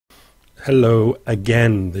Hello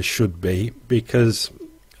again, this should be, because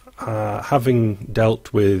having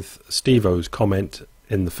dealt with Steve-O's comment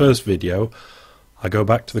in the first video, I go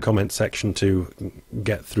back to the comment section to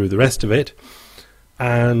get through the rest of it,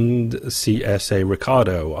 and CSA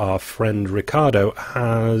Ricardo, our friend Ricardo,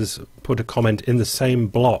 has put a comment in the same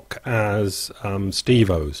block as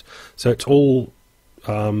Steve-O's. So it's all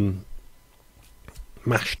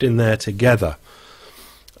mashed in there together.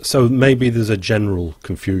 So maybe there's a general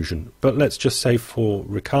confusion, but let's just say for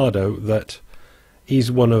Ricardo that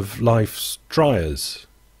he's one of life's triers.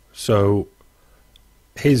 So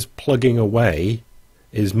his plugging away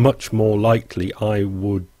is much more likely, I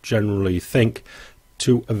would generally think,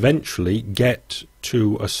 to eventually get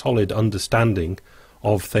to a solid understanding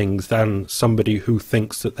of things than somebody who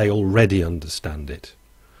thinks that they already understand it.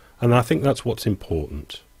 And I think that's what's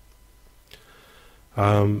important.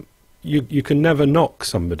 You can never knock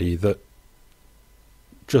somebody that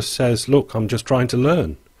just says, look, I'm just trying to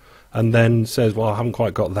learn, and then says, well, I haven't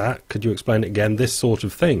quite got that, could you explain it again, this sort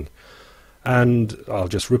of thing. And I'll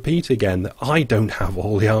just repeat again that I don't have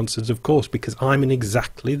all the answers, of course, because I'm in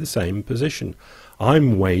exactly the same position.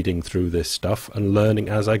 I'm wading through this stuff and learning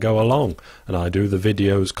as I go along, and I do the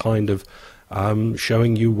videos kind of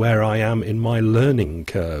showing you where I am in my learning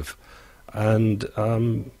curve. And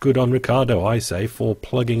good on Ricardo, I say, for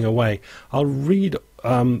plugging away. I'll read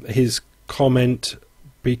his comment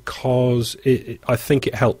because I think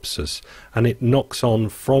it helps us, and it knocks on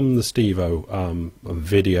from the Steve-O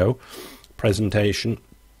video presentation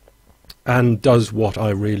and does what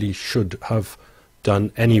I really should have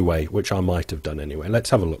done anyway, which I might have done anyway.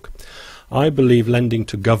 Let's have a look. I believe lending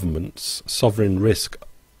to governments, sovereign risk,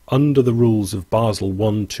 under the rules of Basel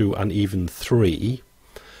 1, 2 and even 3,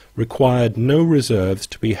 required no reserves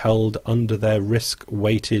to be held under their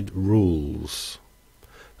risk-weighted rules.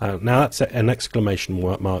 Now that's an exclamation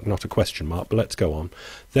mark, not a question mark, but let's go on.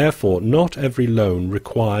 Therefore, not every loan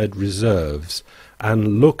required reserves,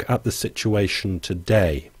 and look at the situation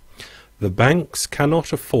today. The banks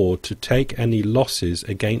cannot afford to take any losses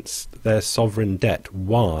against their sovereign debt.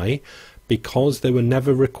 Why? Because they were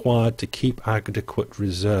never required to keep adequate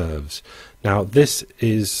reserves. Now this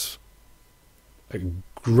is a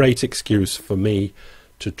great excuse for me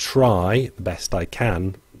to try the best I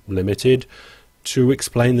can, limited, to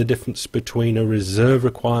explain the difference between a reserve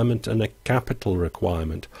requirement and a capital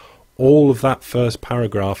requirement. All of that first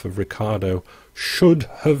paragraph of Ricardo should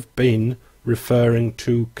have been referring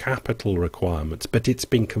to capital requirements, but it's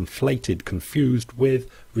been confused with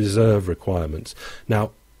reserve requirements.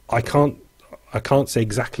 Now I can't say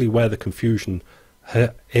exactly where the confusion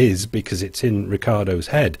is, because it's in Ricardo's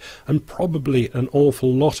head, and probably an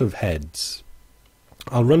awful lot of heads.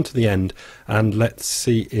 I'll run to the end and let's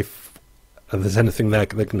see if there's anything there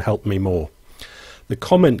that can help me more. The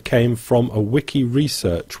comment came from a wiki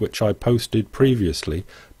research which I posted previously,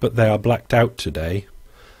 but they are blacked out today.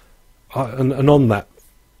 And on that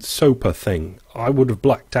SOPA thing, I would have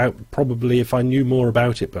blacked out probably if I knew more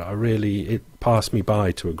about it, but it passed me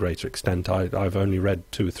by to a greater extent. I've only read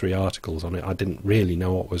 2 or 3 articles on it. I didn't really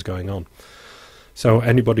know what was going on. So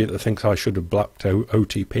anybody that thinks I should have blacked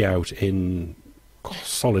OTP out in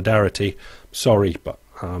solidarity, sorry, but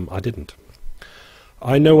I didn't.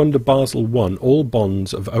 I know under Basel 1 all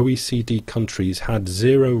bonds of OECD countries had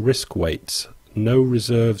 0 risk weights, no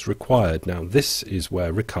reserves required. Now this is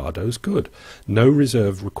where Ricardo's good. No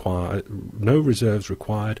reserves required,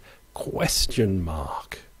 question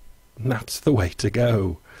mark. And that's the way to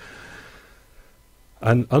go.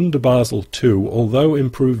 And under Basel 2, although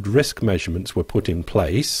improved risk measurements were put in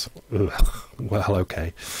place, well,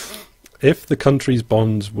 okay, if the country's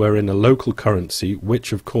bonds were in a local currency,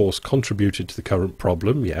 which of course contributed to the current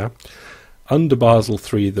problem, yeah, under Basel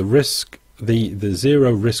 3 the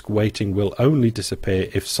 0 risk weighting will only disappear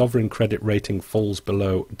if sovereign credit rating falls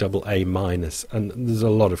below AA-, and there's a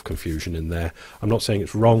lot of confusion in there. I'm not saying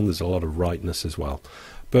it's wrong, there's a lot of rightness as well.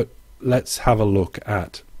 But let's have a look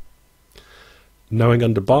at knowing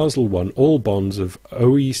under Basel 1 all bonds of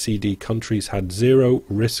OECD countries had 0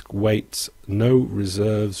 risk weights, no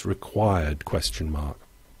reserves required, question mark.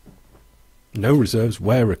 No reserves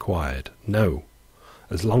were required, no.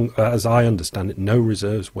 As long as I understand it, no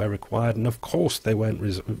reserves were required, and of course they weren't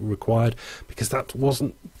required because that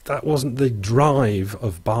wasn't the drive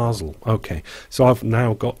of Basel. Okay, so I've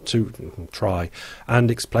now got to try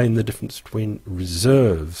and explain the difference between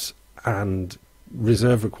reserves and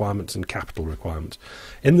reserve requirements and capital requirements.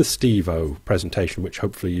 In the Steve-O presentation, which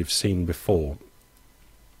hopefully you've seen before,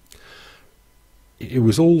 it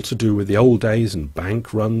was all to do with the old days and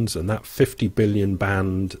bank runs and that 50 billion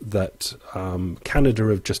band that Canada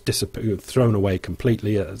have just disappeared, thrown away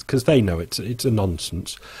completely, because they know it's a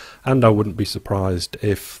nonsense. And I wouldn't be surprised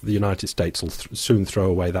if the United States will soon throw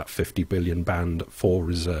away that 50 billion band for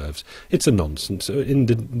reserves. It's a nonsense. In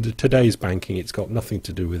today's banking, it's got nothing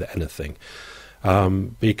to do with anything,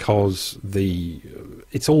 because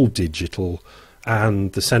it's all digital.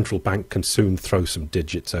 And the central bank can soon throw some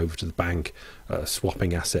digits over to the bank,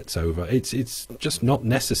 swapping assets over. It's just not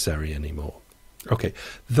necessary anymore. Okay,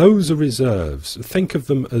 those are reserves. Think of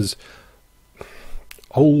them as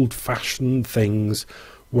old-fashioned things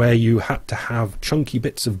where you had to have chunky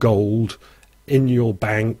bits of gold in your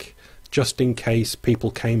bank just in case people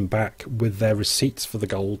came back with their receipts for the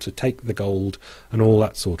gold to take the gold and all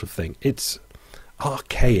that sort of thing. It's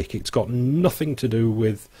archaic. It's got nothing to do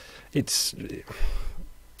with... It's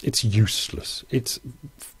useless. It's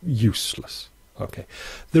useless. Okay.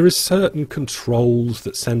 There are certain controls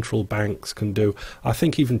that central banks can do. I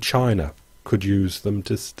think even China could use them.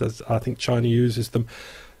 I think China uses them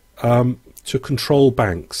to control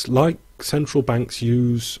banks. Like central banks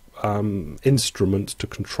use instruments to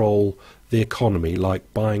control the economy,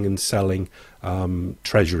 like buying and selling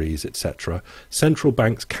treasuries, etc. Central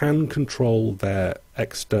banks can control their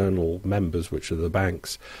external members, which are the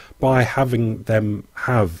banks, by having them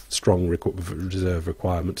have strong reserve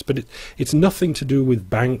requirements. But it's nothing to do with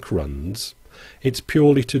bank runs. It's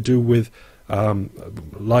purely to do with,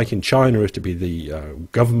 like in China, it to be the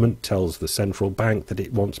government tells the central bank that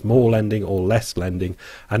it wants more lending or less lending,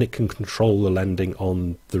 and it can control the lending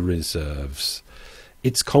on the reserves.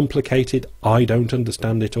 It's complicated. I don't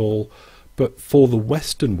understand it all. But for the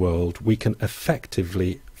Western world, we can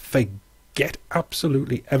effectively forget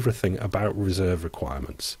absolutely everything about reserve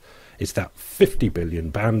requirements. It's that 50 billion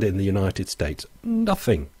band in the United States.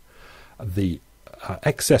 Nothing. The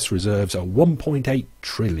excess reserves are 1.8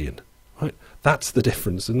 trillion. Right? That's the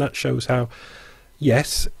difference. And that shows how,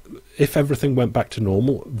 yes, if everything went back to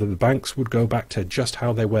normal, the banks would go back to just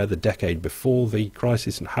how they were the decade before the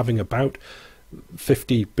crisis, and having about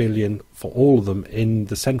 50 billion for all of them in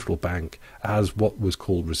the central bank as what was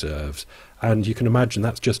called reserves. And you can imagine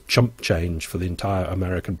that's just chump change for the entire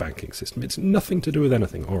American banking system. It's nothing to do with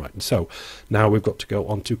anything. All right, so now we've got to go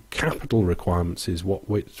on to capital requirements, is what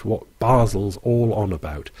Basel's all on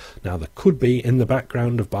about. Now, there could be in the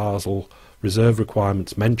background of Basel reserve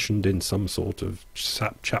requirements mentioned in some sort of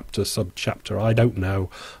chapter, sub-chapter, I don't know.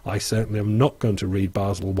 I certainly am not going to read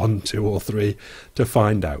Basel 1, 2 or 3 to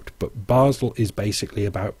find out. But Basel is basically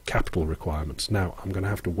about capital requirements. Now, I'm going to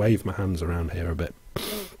have to wave my hands around here a bit.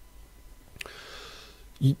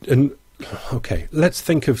 And okay, let's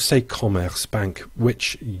think of, say, Commerzbank,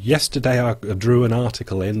 which yesterday I drew an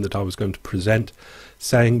article in that I was going to present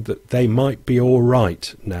saying that they might be all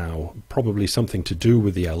right now, probably something to do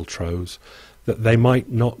with the LTROs, that they might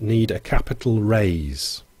not need a capital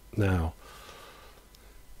raise. Now,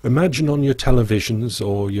 imagine on your televisions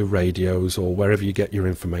or your radios or wherever you get your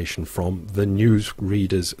information from, the news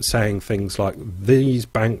readers saying things like, these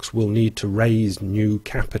banks will need to raise new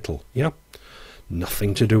capital. Yeah,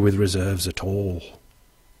 nothing to do with reserves at all.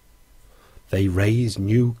 They raise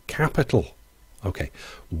new capital. Okay,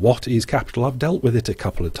 what is capital? I've dealt with it a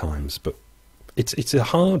couple of times, but it's a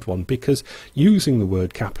hard one, because using the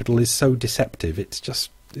word capital is so deceptive.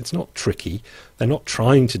 It's not tricky. They're not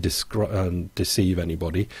trying to deceive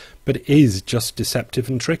anybody, but it is just deceptive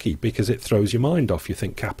and tricky because it throws your mind off. You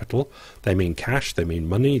think capital, they mean cash, they mean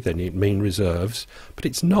money, they mean reserves, but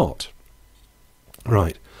it's not.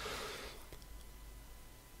 Right.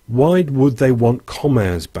 Why would they want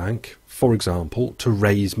Commerzbank, for example, to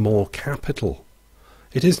raise more capital?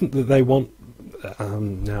 It isn't that they want,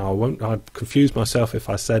 now I'd confuse myself if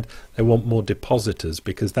I said they want more depositors,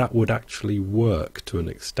 because that would actually work to an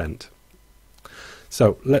extent.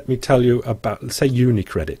 So let me tell you about, say,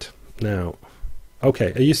 UniCredit. Now,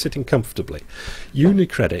 okay, are you sitting comfortably?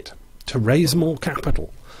 UniCredit, to raise more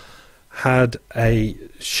capital, had a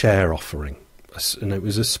share offering, and it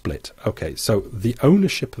was a split. Okay, so the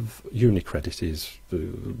ownership of UniCredit is the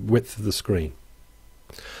width of the screen.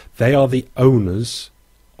 They are the owners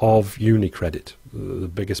of UniCredit, the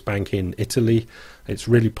biggest bank in Italy. It's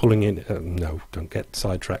really pulling in... no, don't get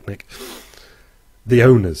sidetracked, Nick. The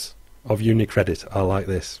owners of UniCredit are like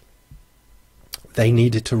this. They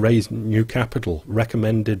needed to raise new capital,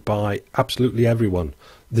 recommended by absolutely everyone,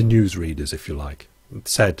 the newsreaders, if you like,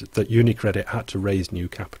 said that UniCredit had to raise new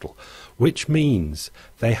capital, which means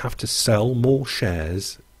they have to sell more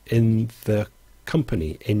shares in the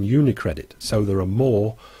company, in UniCredit. So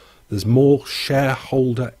there's more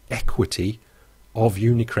shareholder equity of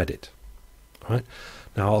UniCredit. Right?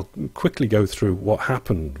 Now I'll quickly go through what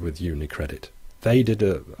happened with UniCredit. They did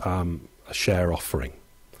a share offering.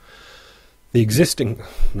 The existing,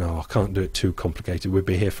 no, I can't do it too complicated, we'd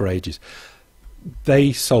be here for ages.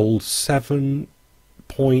 They sold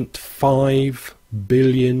 7.5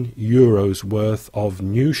 billion euros worth of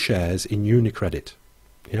new shares in UniCredit.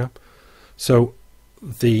 Yeah, so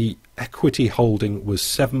the equity holding was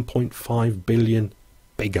 7.5 billion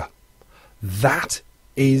bigger. That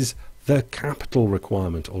is the capital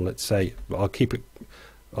requirement, or let's say, I'll keep it,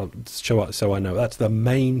 I'll show it so I know. That's the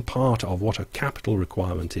main part of what a capital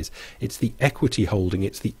requirement is. It's the equity holding,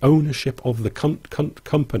 it's the ownership of the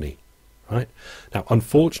company. Right? Now,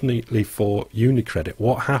 unfortunately for UniCredit,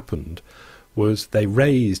 what happened was they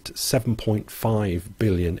raised 7.5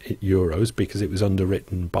 billion euros because it was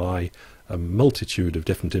underwritten by a multitude of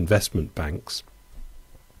different investment banks.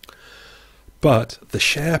 But the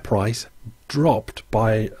share price dropped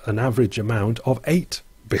by an average amount of 8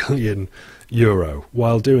 billion euro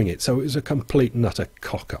while doing it. So it was a complete and utter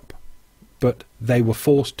cock-up. But they were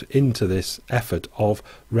forced into this effort of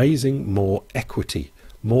raising more equity,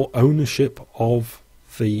 more ownership of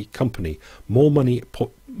the company, more money,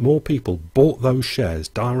 more people bought those shares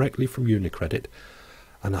directly from UniCredit,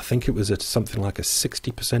 and I think it was at something like a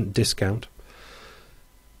 60% discount.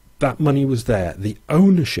 That money was there. The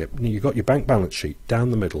ownership, you got your bank balance sheet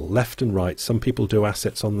down the middle, left and right. Some people do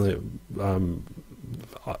assets on the,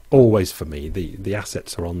 always for me, the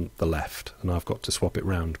assets are on the left, and I've got to swap it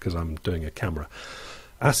round because I'm doing a camera.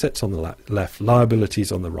 Assets on the left,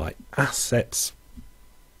 liabilities on the right. Assets,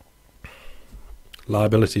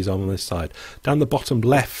 liabilities on this side. Down the bottom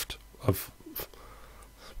left of,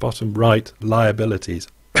 bottom right, liabilities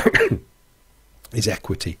is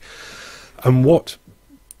equity. And what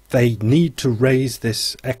they need to raise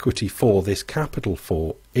this equity for, this capital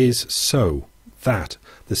for, is so that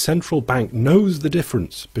the central bank knows the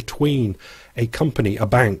difference between a company, a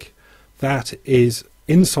bank, that is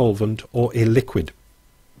insolvent or illiquid.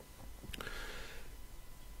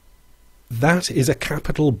 That is a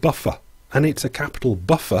capital buffer, and it's a capital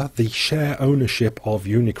buffer. The share ownership of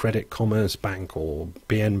UniCredit, Commerce Bank or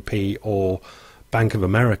BNP or Bank of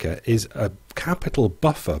America is a capital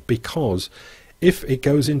buffer, because if it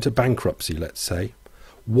goes into bankruptcy, let's say,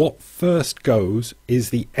 what first goes is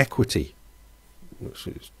the equity, which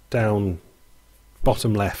is down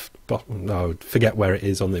bottom left, no, forget where it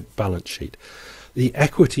is on the balance sheet. The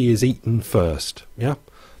equity is eaten first. Yeah,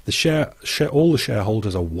 the all the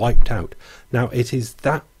shareholders are wiped out. Now it is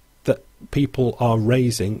that people are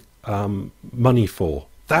raising money for.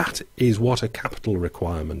 That is what a capital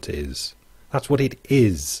requirement is. That's what it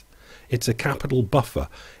is. It's a capital buffer.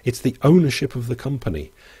 It's the ownership of the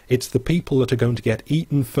company. It's the people that are going to get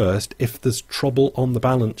eaten first if there's trouble on the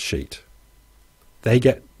balance sheet. They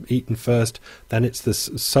get eaten first, then it's the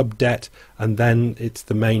sub-debt, and then it's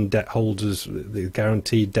the main debt holders, the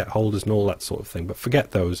guaranteed debt holders and all that sort of thing. But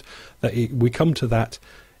forget those. We come to that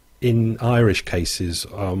in Irish cases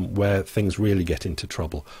where things really get into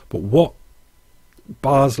trouble. But what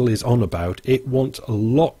Basel is on about, it wants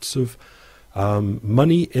lots of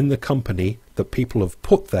money in the company that people have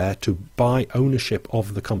put there to buy ownership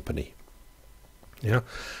of the company. Yeah,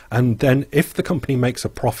 and then if the company makes a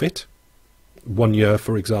profit, 1 year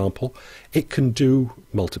for example, it can do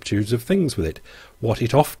multitudes of things with it. What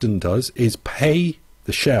it often does is pay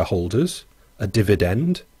the shareholders a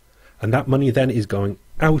dividend, and that money then is going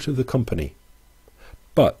out of the company.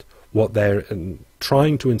 But what they're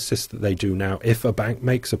trying to insist that they do now, if a bank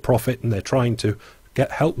makes a profit and they're trying to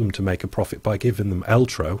help them to make a profit by giving them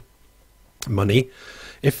Eltro money,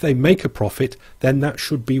 if they make a profit, then that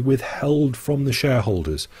should be withheld from the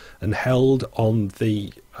shareholders and held on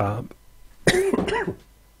the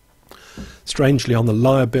strangely on the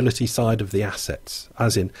liability side of the assets,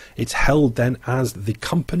 as in it's held then as the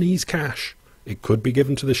company's cash. It could be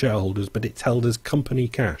given to the shareholders, but it's held as company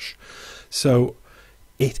cash. So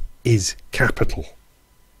it is capital.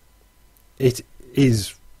 It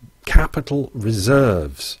is capital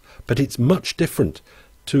reserves, but it's much different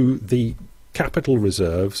to the capital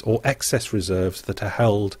reserves or excess reserves that are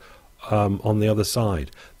held on the other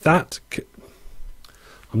side. That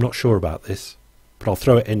I'm not sure about this, but I'll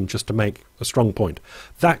throw it in just to make a strong point.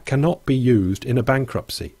 That cannot be used in a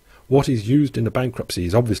bankruptcy. What is used in a bankruptcy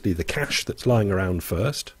is obviously the cash that's lying around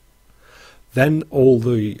first, then all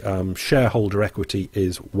the shareholder equity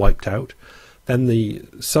is wiped out, then the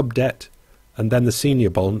sub-debt, and then the senior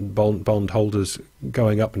bond holders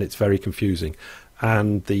going up, and it's very confusing.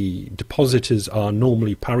 And the depositors are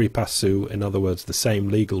normally pari passu, in other words, the same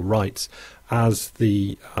legal rights as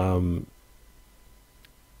the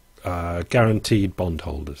guaranteed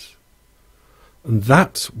bondholders. And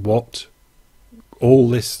that's what all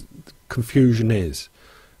this confusion is.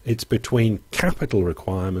 It's between capital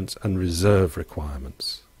requirements and reserve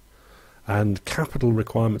requirements. And capital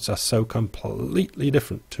requirements are so completely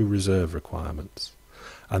different to reserve requirements.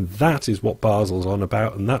 And that is what Basel's on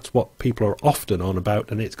about, and that's what people are often on about,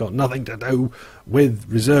 and it's got nothing to do with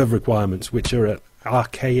reserve requirements, which are an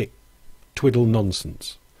archaic twiddle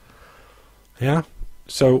nonsense. Yeah?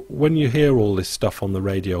 So when you hear all this stuff on the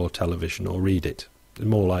radio or television or read it, it's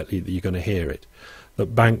more likely that you're going to hear it,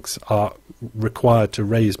 that banks are required to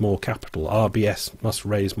raise more capital, RBS must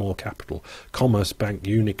raise more capital, Commerce Bank,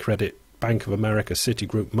 UniCredit, Bank of America,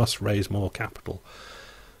 Citigroup must raise more capital.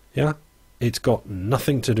 Yeah? It's got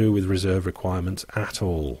nothing to do with reserve requirements at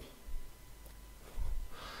all.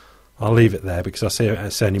 I'll leave it there because I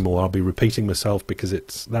say any more, I'll be repeating myself because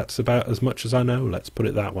that's about as much as I know, let's put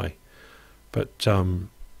it that way. But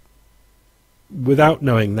without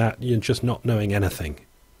knowing that, you're just not knowing anything.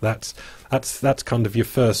 That's kind of your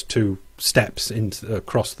first two steps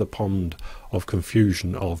across the pond of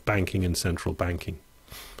confusion of banking and central banking.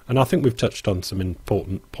 And I think we've touched on some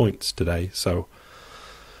important points today, so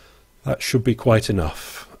that should be quite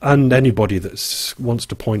enough. And anybody that wants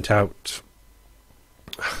to point out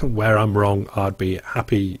where I'm wrong, I'd be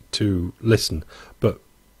happy to listen. But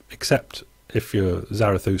except if you're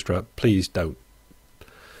Zarathustra, please don't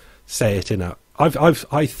say it in a...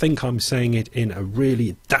 I think I'm saying it in a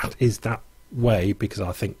really that is that way because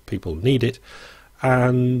I think people need it.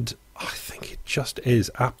 And I think it just is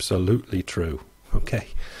absolutely true. Okay.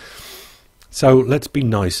 So let's be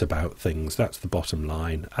nice about things. That's the bottom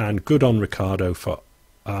line. And good on Richardo for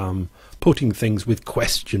putting things with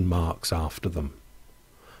question marks after them.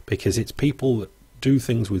 Because it's people that do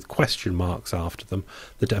things with question marks after them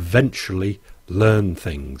that eventually learn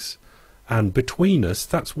things. And between us,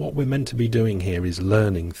 that's what we're meant to be doing here, is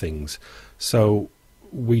learning things. So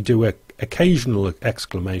we do occasional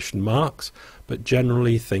exclamation marks, but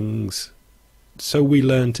generally things, so we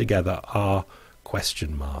learn together, are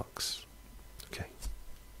question marks. Okay.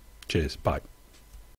 Cheers. Bye.